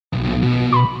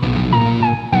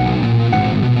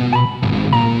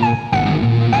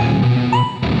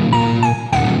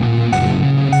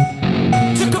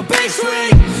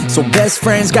So best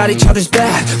friends got each other's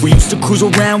back. We used to cruise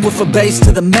around with a bass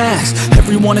to the max.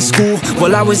 Everyone at school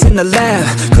while I was in the lab,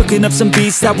 cooking up some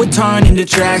beats that would turn into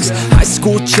tracks. High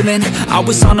school chillin', I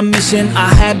was on a mission.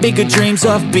 I had bigger dreams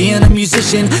of being a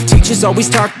musician. Teachers always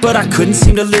talked but I couldn't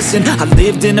seem to listen. I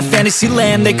lived in a fantasy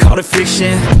land, they called it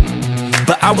fiction.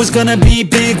 But I was gonna be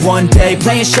big one day,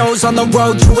 playing shows on the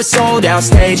road to a sold out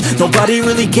stage. Nobody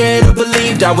really cared or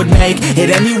believed I would make it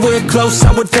anywhere close,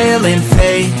 I would fail and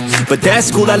fade. But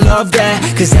that's cool, I love that,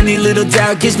 cause any little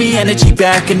doubt gives me energy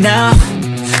back. And now,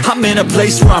 I'm in a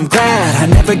place where I'm glad I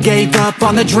never gave up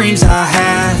on the dreams I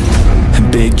had. And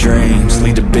big dreams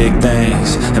lead to big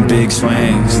things, and big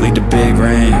swings lead to big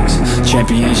rings.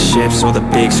 Championships or the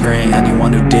big screen,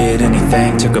 anyone who did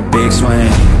anything took a big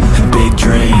swing. And big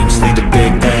dreams lead to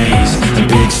big things, and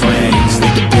big swings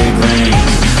lead to big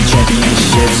rings.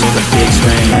 Championships or the big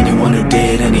screen, anyone who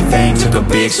did anything took a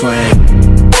big swing.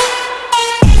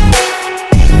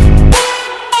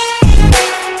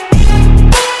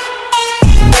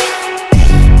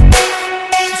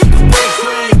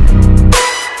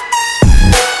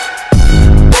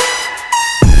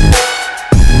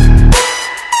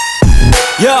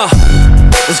 Yeah,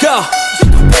 let's go.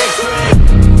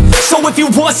 So if you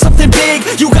want something big,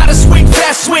 you gotta swing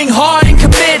fast, swing hard and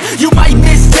commit. You might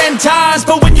miss 10 times,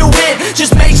 but when you hit,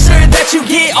 just make sure that you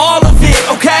get all of it,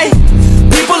 okay?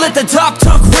 People at the top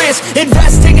took risks.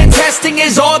 Investing and testing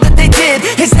is all that they did.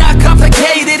 It's not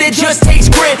complicated, it just takes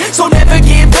grit. So never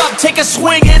give up, take a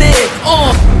swing at it.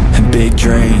 And big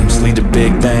dreams lead to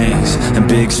big things, and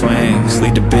big swings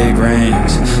lead to big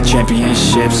rings.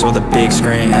 Championships or the big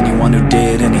screen, anyone who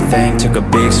did anything took a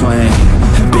big swing.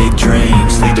 And big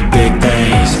dreams lead to big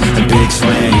things, and big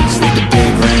swings lead to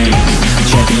big rings.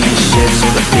 Championships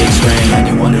or the big screen,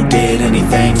 anyone who did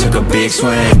anything took a big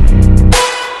swing.